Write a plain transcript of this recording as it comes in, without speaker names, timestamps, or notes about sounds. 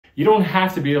You don't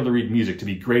have to be able to read music to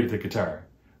be great at the guitar,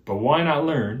 but why not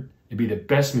learn and be the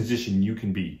best musician you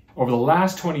can be? Over the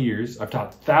last 20 years, I've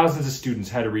taught thousands of students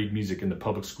how to read music in the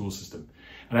public school system,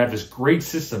 and I have this great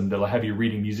system that'll have you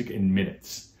reading music in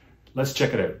minutes. Let's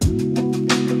check it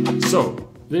out. So,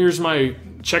 there's my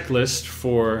checklist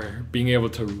for being able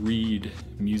to read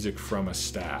music from a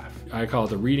staff. I call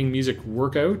it the reading music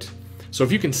workout. So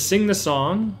if you can sing the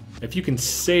song, if you can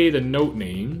say the note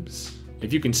names,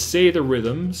 if you can say the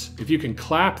rhythms, if you can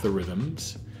clap the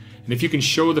rhythms, and if you can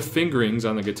show the fingerings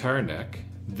on the guitar neck,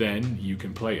 then you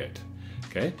can play it,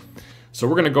 okay? So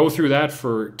we're gonna go through that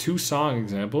for 2 song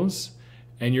examples,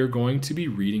 and you're going to be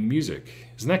reading music.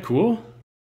 Isn't that cool?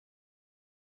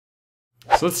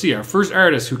 So let's see, our first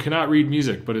artist who cannot read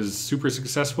music but is super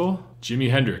successful,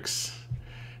 Jimi Hendrix.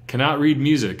 Cannot read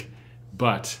music,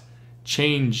 but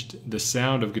changed the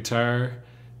sound of guitar,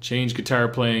 changed guitar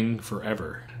playing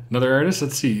forever. Another artist,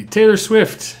 let's see, Taylor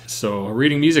Swift. So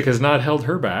reading music has not held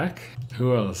her back.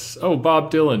 Who else? Oh,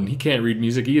 Bob Dylan. He can't read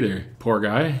music either. Poor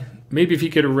guy. Maybe if he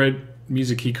could have read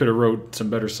music, he could have wrote some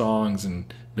better songs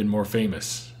and been more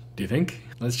famous. Do you think?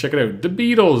 Let's check it out. The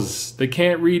Beatles. They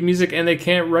can't read music and they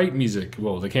can't write music.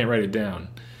 Well, they can't write it down.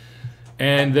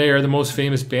 And they are the most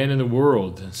famous band in the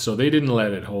world, so they didn't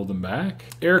let it hold them back.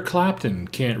 Eric Clapton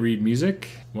can't read music.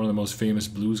 One of the most famous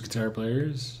blues guitar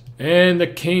players. And the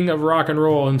king of rock and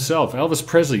roll himself, Elvis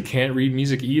Presley, can't read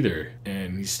music either.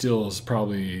 And he still is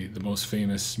probably the most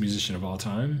famous musician of all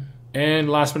time. And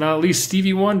last but not least,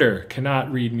 Stevie Wonder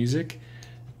cannot read music,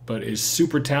 but is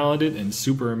super talented and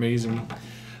super amazing.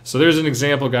 So there's an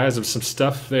example, guys, of some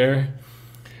stuff there.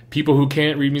 People who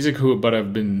can't read music but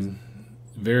have been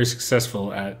very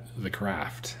successful at the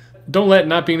craft. Don't let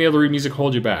not being able to read music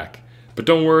hold you back. But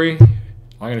don't worry,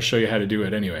 I'm going to show you how to do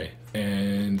it anyway.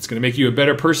 And it's going to make you a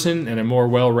better person and a more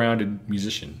well-rounded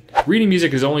musician. Reading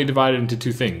music is only divided into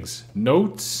 2 things,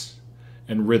 notes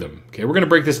and rhythm. Okay, we're going to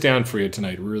break this down for you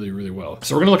tonight really, really well.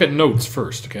 So we're going to look at notes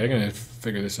first, okay? I'm going to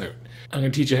figure this out. I'm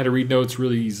going to teach you how to read notes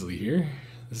really easily here.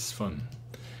 This is fun.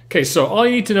 Okay, so all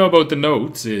you need to know about the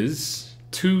notes is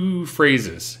 2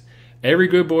 phrases. Every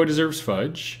good boy deserves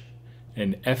fudge,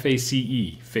 and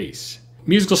F-A-C-E, face.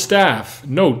 Musical staff,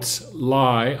 notes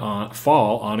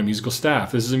fall on a musical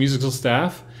staff. This is a musical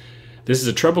staff. This is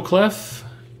a treble clef,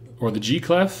 or the G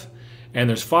clef, and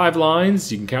there's 5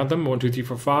 lines. You can count them, 1, 2, 3,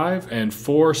 4, 5, and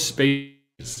 4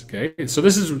 spaces, okay? So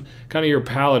this is kind of your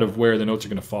palette of where the notes are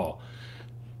gonna fall.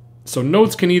 So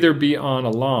notes can either be on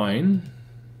a line,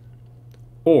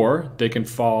 or they can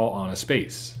fall on a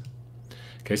space.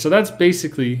 Okay, so that's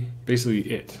basically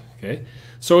it, okay?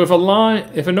 So if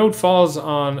a note falls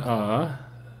on a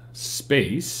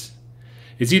space,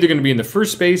 it's either going to be in the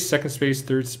first space, second space,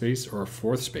 third space, or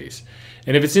fourth space.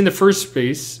 And if it's in the first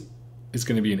space, it's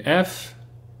going to be an F,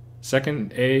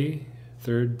 second A,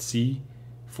 third C,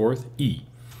 fourth E.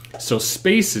 So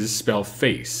spaces spell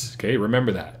face, okay?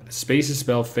 Remember that. Spaces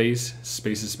spell face,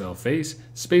 spaces spell face,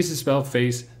 spaces spell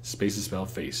face, spaces spell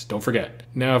face. Don't forget.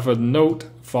 Now if a note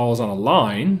falls on a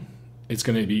line, it's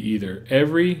going to be either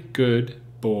every good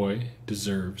boy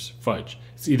deserves fudge.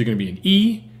 It's either going to be an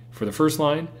E for the first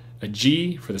line, a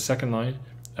G for the second line,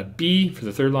 a B for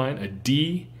the third line, a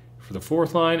D for the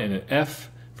fourth line, and an F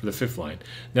for the 5th line.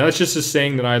 Now that's just a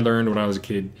saying that I learned when I was a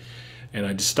kid, and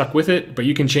I just stuck with it, but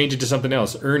you can change it to something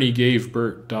else. Ernie gave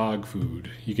Bert dog food.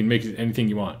 You can make it anything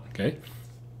you want, okay?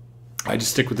 I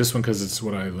just stick with this one because it's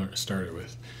what I started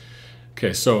with.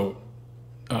 Okay, so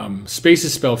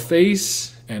spaces spell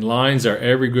face, and lines are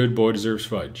every good boy deserves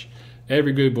fudge.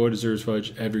 Every good boy deserves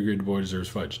fudge. Every good boy deserves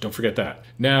fudge. Don't forget that.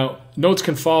 Now, notes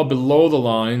can fall below the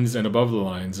lines and above the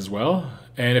lines as well.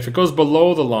 And if it goes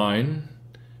below the line,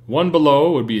 one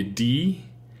below would be a D,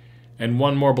 and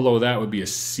one more below that would be a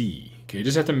C. Okay, you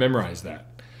just have to memorize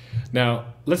that. Now,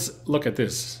 let's look at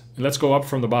this. Let's go up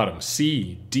from the bottom.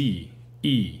 C, D,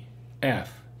 E,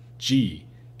 F, G,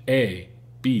 A,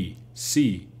 B,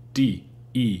 C, D,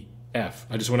 E, F.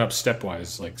 I just went up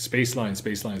stepwise, like space line,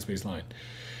 space line, space line.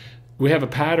 We have a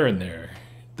pattern there.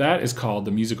 That is called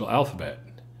the musical alphabet.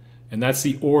 And that's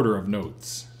the order of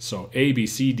notes. So A, B,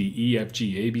 C, D, E, F,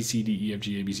 G, A, B, C, D, E, F,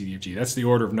 G, A, B, C, D, F, G. That's the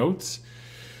order of notes.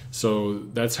 So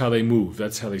that's how they move.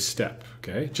 That's how they step,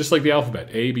 okay? Just like the alphabet.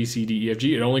 A, B, C, D, E, F,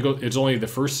 G. It's only the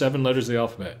first 7 letters of the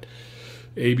alphabet.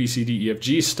 A, B, C, D, E, F,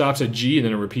 G. Stops at G and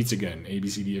then it repeats again. A, B,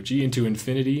 C, D, F, G into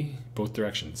infinity, both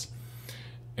directions.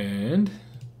 And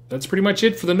that's pretty much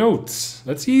it for the notes.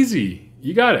 That's easy.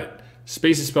 You got it.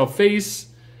 Spaces spell face.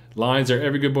 Lines are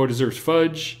every good boy deserves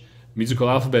fudge. Musical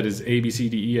alphabet is A, B, C,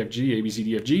 D, E, F, G, A, B, C,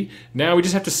 D, F, G. Now we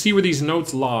just have to see where these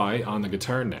notes lie on the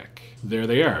guitar neck. There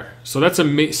they are. So that's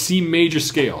a C major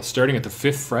scale, starting at the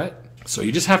 5th fret. So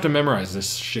you just have to memorize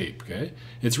this shape, okay?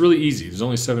 It's really easy. There's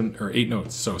only 7 or 8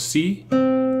 notes. So C,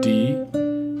 D,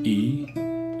 E,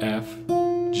 F,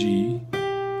 G,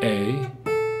 A,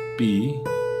 B,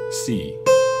 C.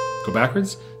 Go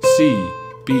backwards. C,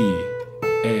 B,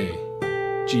 A,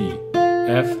 G,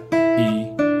 F,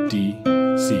 E, D,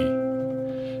 C.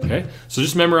 Okay? So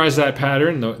just memorize that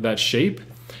pattern, that shape.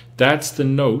 That's the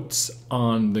notes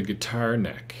on the guitar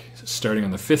neck. Starting on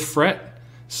the 5th fret.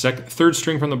 Third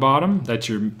string from the bottom,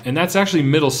 and that's actually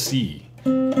middle C.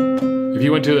 If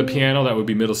you went to the piano, that would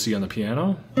be middle C on the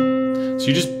piano.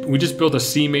 So we just built a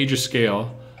C major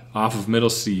scale off of middle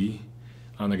C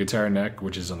on the guitar neck,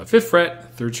 which is on the 5th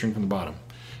fret, third string from the bottom.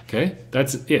 Okay,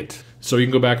 that's it. So you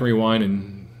can go back and rewind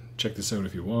and check this out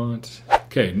if you want.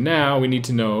 Okay, now we need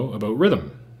to know about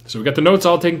rhythm. So we got the notes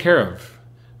all taken care of.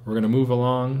 We're gonna move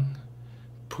along,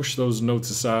 push those notes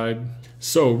aside.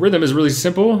 So rhythm is really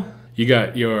simple. You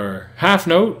got your half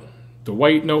note, the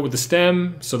white note with the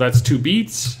stem, so that's 2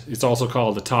 beats. It's also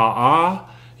called the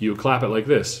ta-ah. You clap it like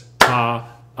this,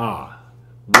 ta-ah.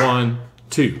 1,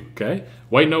 2, okay?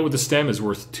 White note with the stem is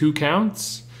worth 2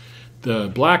 counts.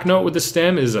 The black note with the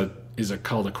stem is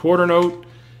called a quarter note,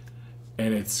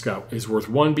 and it's worth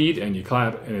 1 beat, and you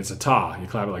clap, and it's a ta. You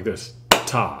clap it like this,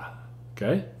 ta,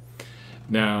 okay?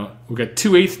 Now, we've got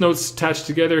 2 eighth notes attached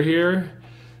together here.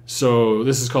 So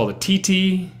this is called a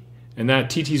TT. And that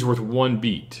TT is worth 1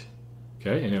 beat,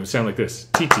 okay? And it would sound like this,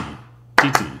 TT,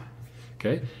 TT,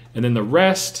 okay? And then the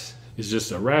rest is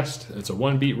just a rest. It's a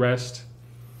 1 beat rest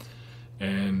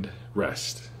and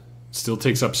rest. Still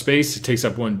takes up space, it takes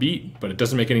up 1 beat, but it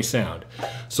doesn't make any sound.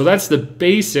 So that's the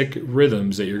basic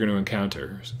rhythms that you're going to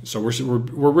encounter. So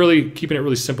we're really keeping it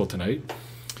really simple tonight.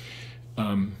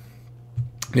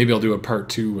 Maybe I'll do a part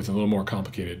 2 with a little more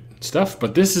complicated stuff,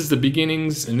 but this is the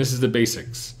beginnings and this is the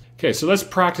basics. Okay, so let's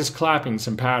practice clapping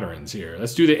some patterns here.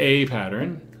 Let's do the A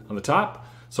pattern on the top.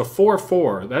 So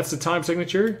 4-4, that's the time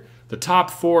signature. The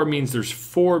top 4 means there's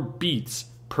 4 beats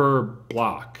per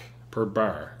block, per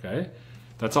bar, okay?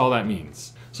 That's all that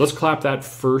means. So let's clap that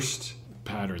first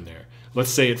pattern there. Let's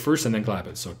say it first and then clap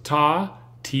it. So ta,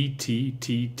 ti, ti,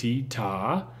 ti, ti,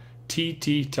 ta, ti,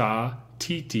 ti, ta,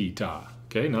 ti, ti, ta.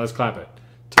 Okay, now let's clap it.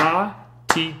 Ta,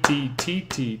 ti, ti, ti,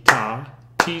 ti, ta,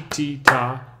 ti, ti,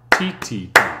 ta, ti, ti,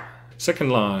 ta.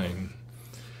 Second line.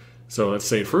 So let's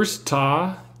say it first.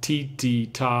 Ta, ti, ti,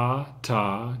 ta,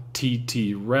 ta, ti,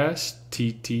 ti, rest,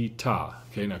 ti, ti, ta.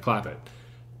 Okay, now clap it.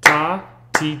 Ta,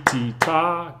 ti, ti,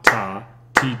 ta, ta,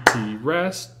 ti, ti,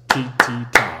 rest, ti, ti,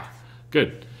 ta.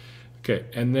 Good. Okay,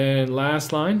 and then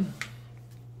last line.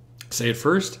 Say it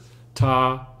first.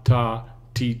 Ta, ta,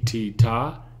 ti, ti,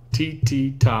 ta, ti,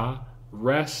 ti, ta,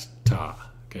 rest, ta.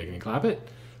 Okay, can you clap it?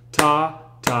 Ta,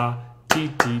 ta,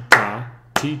 ti, ti, ta,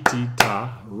 ti, ti,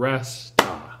 ta, rest,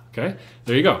 ta. Okay,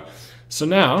 there you go. So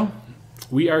now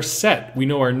we are set. We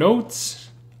know our notes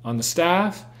on the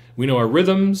staff. We know our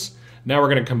rhythms. Now we're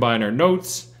going to combine our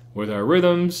notes with our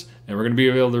rhythms, and we're going to be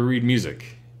able to read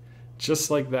music. Just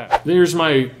like that. There's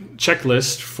my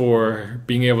checklist for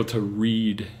being able to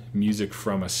read music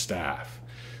from a staff.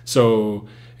 So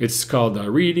it's called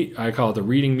I call it the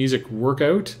reading music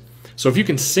workout. So if you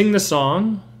can sing the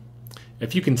song,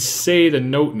 if you can say the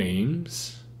note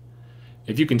names,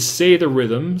 if you can say the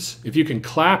rhythms, if you can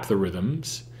clap the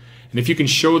rhythms, and if you can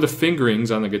show the fingerings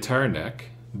on the guitar neck,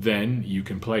 then you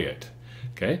can play it.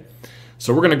 Okay?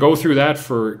 So we're going to go through that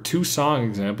for 2 song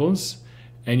examples,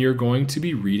 and you're going to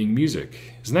be reading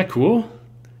music. Isn't that cool?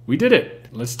 We did it.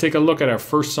 Let's take a look at our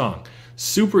first song.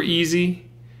 Super easy,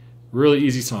 really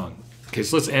easy song. Okay,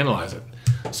 so let's analyze it.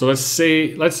 So let's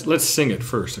sing it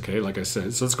first, okay, like I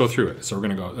said. So let's go through it. So we're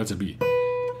gonna go, that's a B.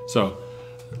 So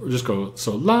we'll just go,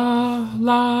 so la,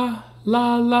 la,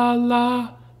 la, la,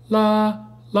 la, la,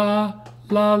 la,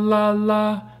 la, la,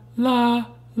 la, la,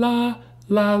 la,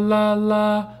 la, la,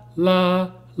 la,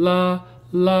 la, la,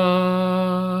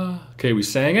 la. Okay, we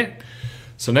sang it.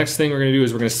 So next thing we're gonna do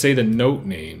is we're gonna say the note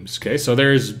names, okay? So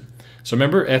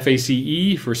remember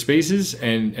FACE for spaces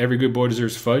and every good boy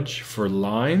deserves fudge for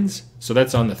lines. So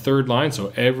that's on the 3rd line,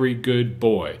 so every good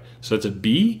boy. So that's a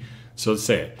B, so let's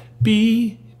say it.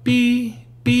 B, B,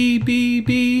 B, B,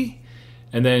 B.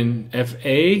 And then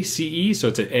FACE, so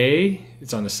it's an A,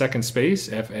 it's on the 2nd space,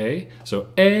 FA. So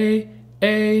A,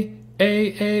 A,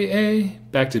 A, A, A.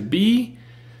 Back to B,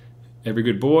 every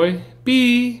good boy.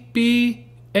 B, B,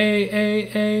 A,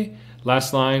 A, A.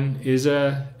 Last line is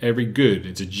every good,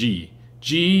 it's a G.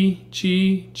 G,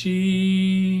 G,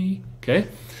 G. Okay?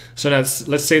 So now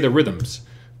let's say the rhythms.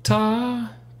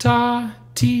 Ta, ta,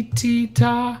 ti, ti,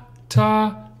 ta,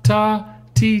 ta, ta,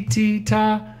 ti, ti,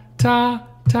 ta, ta,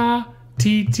 ta,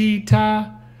 ti, ti,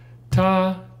 ta,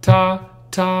 ta, ta,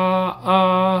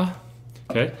 ta,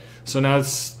 Okay, so now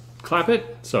let's clap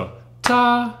it. So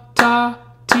ta, ta,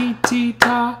 ti, ti,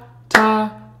 ta,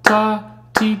 ta, ta,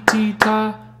 ti, ti,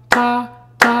 ta, ta,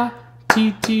 ta,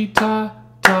 ti, ti, ta,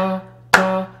 ta,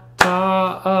 ta,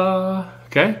 ta,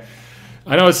 Okay,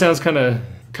 I know it sounds kind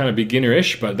of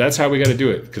beginner-ish, but that's how we got to do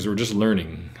it because we're just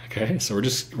learning. Okay, so we're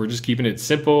just keeping it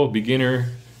simple, beginner.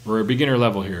 We're a beginner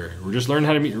level here. We're just learning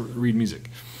how to read music.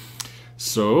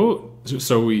 So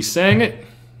we sang it.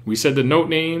 We said the note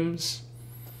names.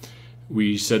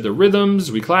 We said the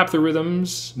rhythms. We clapped the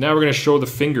rhythms. Now we're going to show the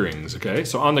fingerings. Okay,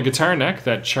 so on the guitar neck,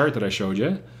 that chart that I showed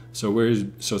you. So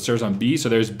it starts on B. So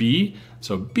there's B.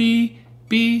 So B,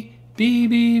 B, B,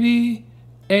 B, B,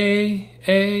 A,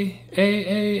 A, A,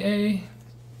 A, A.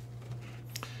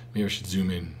 Maybe I should zoom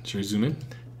in. Should I zoom in?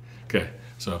 Okay,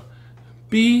 so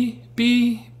B,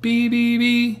 B, B, B,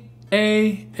 B,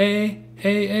 A, A, A,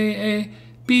 A, A,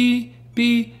 B,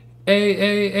 B, A,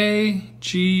 A, A,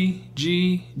 G,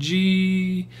 G,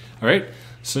 G. All right,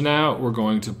 so now we're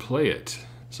going to play it.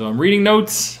 So I'm reading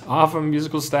notes off of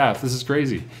musical staff. This is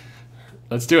crazy.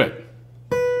 Let's do it.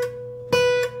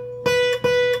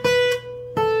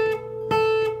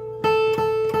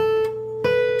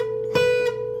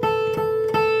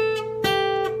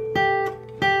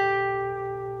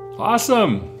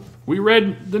 Awesome. We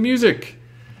read the music.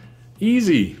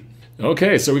 Easy.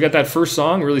 Okay, so we got that first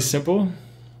song, really simple.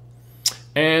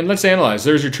 And let's analyze.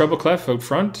 There's your treble clef out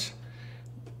front.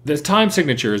 The time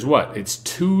signature is what? It's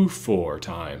 2/4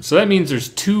 time. So that means there's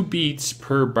 2 beats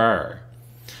per bar.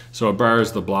 So a bar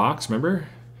is the blocks, remember?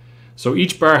 So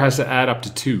each bar has to add up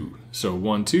to 2. So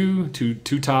 1, 2,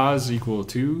 2 tas equal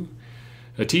 2.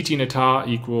 A titi and a ta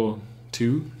equal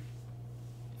 2.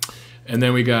 And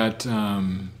then we got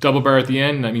double bar at the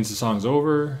end. That means the song's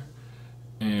over.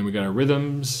 And we got our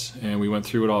rhythms, and we went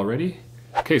through it already.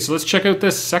 Okay, so let's check out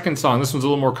this second song. This one's a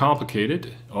little more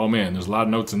complicated. Oh man, there's a lot of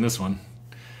notes in this one.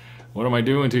 What am I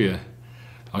doing to you?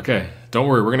 Okay, don't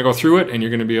worry. We're gonna go through it, and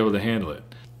you're gonna be able to handle it.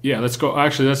 Yeah, let's go.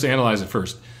 Actually, let's analyze it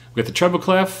first. We got the treble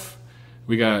clef.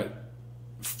 We got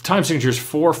time signatures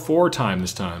 4/4 time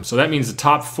this time. So that means the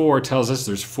top 4 tells us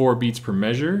there's 4 beats per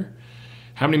measure.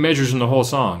 How many measures in the whole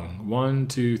song? 1,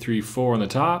 2, 3, 4 on the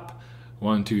top.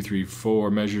 1, 2, 3, 4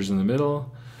 measures in the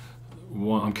middle.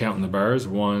 I'm counting the bars.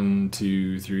 1,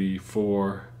 2, 3,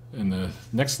 4 in the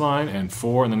next line, and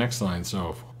 4 in the next line.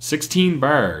 So 16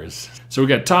 bars. So we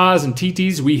got tas and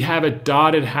titis. We have a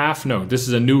dotted half note. This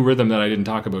is a new rhythm that I didn't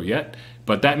talk about yet,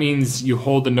 but that means you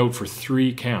hold the note for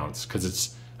 3 counts because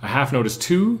it's a half note is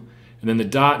 2, and then the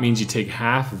dot means you take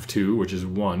half of 2, which is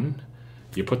 1.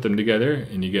 You put them together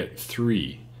and you get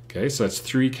 3. Okay, so that's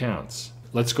 3 counts.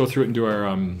 Let's go through it and do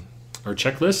our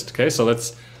checklist. Okay, so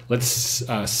let's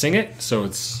sing it. So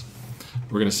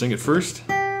we're gonna sing it first.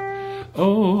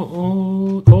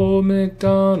 Old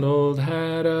MacDonald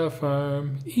had a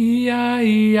farm,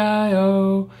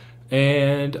 E-I-E-I-O,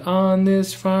 and on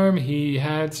this farm he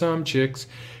had some chicks,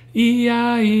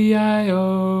 E-I-E-I-O,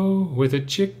 with a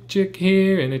chick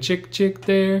here and a chick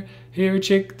there. Here a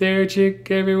chick, there a chick,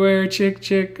 everywhere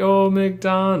chick. Old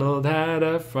MacDonald had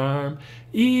a farm,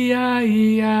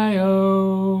 E-I-E-I-O.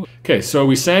 Okay, so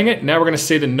we sang it. Now we're going to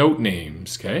say the note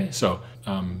names. Okay, so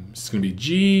it's going to be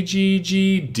G, G,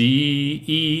 G, D,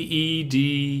 E, E,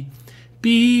 D,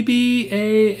 B, B,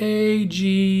 A, A,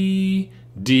 G,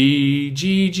 D,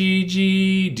 G, G,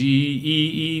 G, D, E,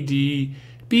 E, D,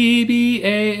 B, B,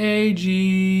 A, A,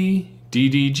 G, D,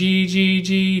 D, G, G,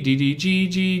 G, D, D, G,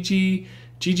 G, G,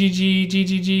 G, G, G, G,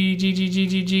 G, G, G, G, G, G,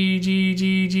 G, G,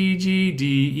 G, G, G, D,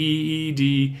 E, E,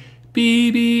 D,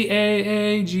 B, B, A,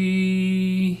 A,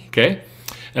 G. Okay?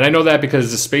 And I know that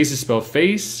because the space is spelled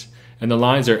face, and the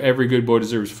lines are every good boy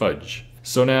deserves fudge.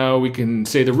 So now we can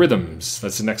say the rhythms.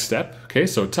 That's the next step. Okay,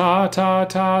 so ta, ta,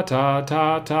 ta, ta,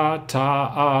 ta, ta,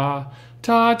 ta, ah.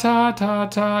 Ta, ta, ta,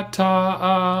 ta, ta,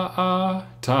 ah, ah.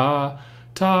 Ta,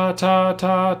 ta, ta,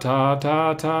 ta, ta,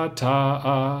 ta, ta, ta,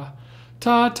 ah.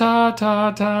 Ta ta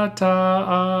ta ta ta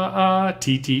ah ah,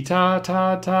 ti ti ta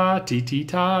ta ta, ti ti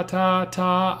ta ta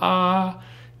ta ah,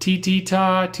 ti ti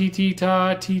ta ti ti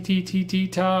ta, ti ti ti ti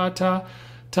ta ta,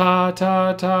 ta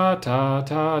ta ta ta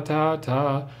ta ta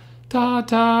ta, ta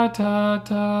ta ta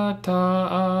ta ta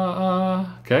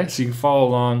ah. Okay, so you can follow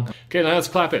along. Okay, now let's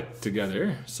clap it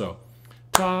together. So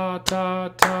ta ta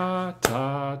ta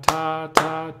ta ta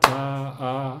ta ta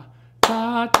ah.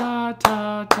 Ta ta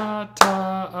ta ta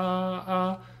ta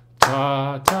ah,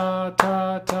 ta ta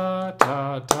ta ta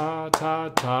ta ta ta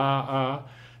ta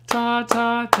ta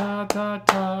ta ta ta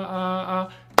ta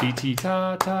ti ti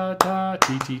ta ta ta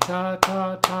ti ti ta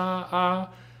ta ta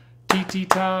Ti ti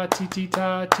ta ti ti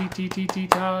ta ti ti ti ti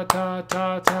ta ta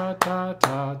ta ta ta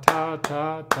ta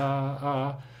ta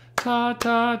ta ta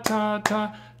ta ta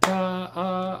ta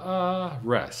ta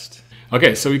rest.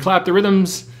 Okay, so we clap the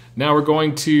rhythms. Now we're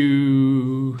going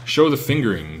to show the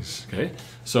fingerings. Okay,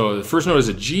 so the first note is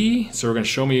a G. So we're going to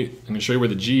show me. I'm going to show you where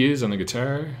the G is on the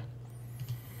guitar.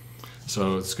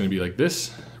 So it's going to be like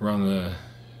this, around the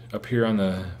up here on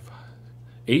the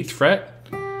 8th fret.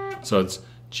 So it's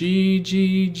G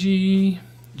G G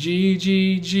G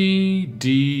G G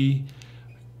D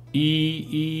E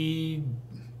E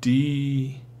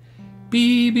D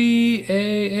B B A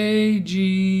A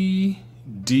G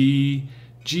D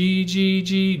G G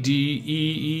G D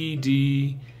E E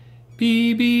D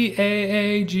B B A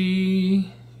A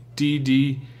G D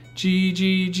D G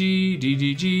G G D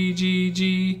D G G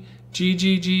G G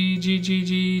G G G G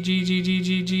G G G G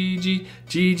G G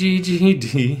G G G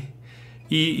D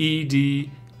E E D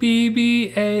B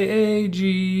B A A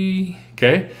G.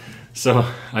 Okay, so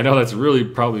I know that's really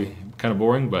probably kind of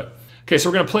boring, but okay, so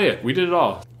we're gonna play it. We did it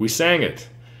all. We sang it.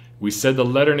 We said the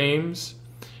letter names.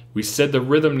 We said the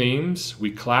rhythm names.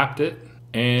 We clapped it,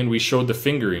 and we showed the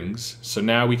fingerings. So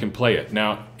now we can play it.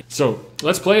 Now, so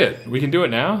let's play it. We can do it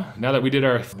now. Now that we did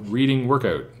our reading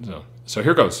workout. So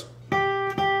here goes.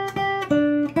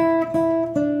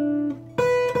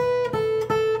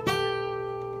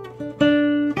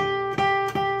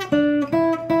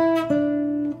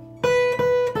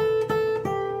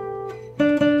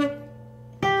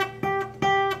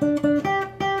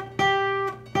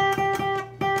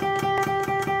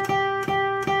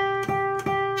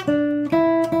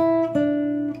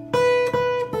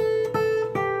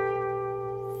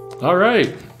 All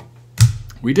right,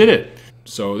 we did it.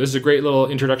 So this is a great little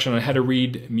introduction on how to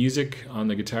read music on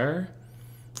the guitar,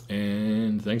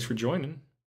 and thanks for joining.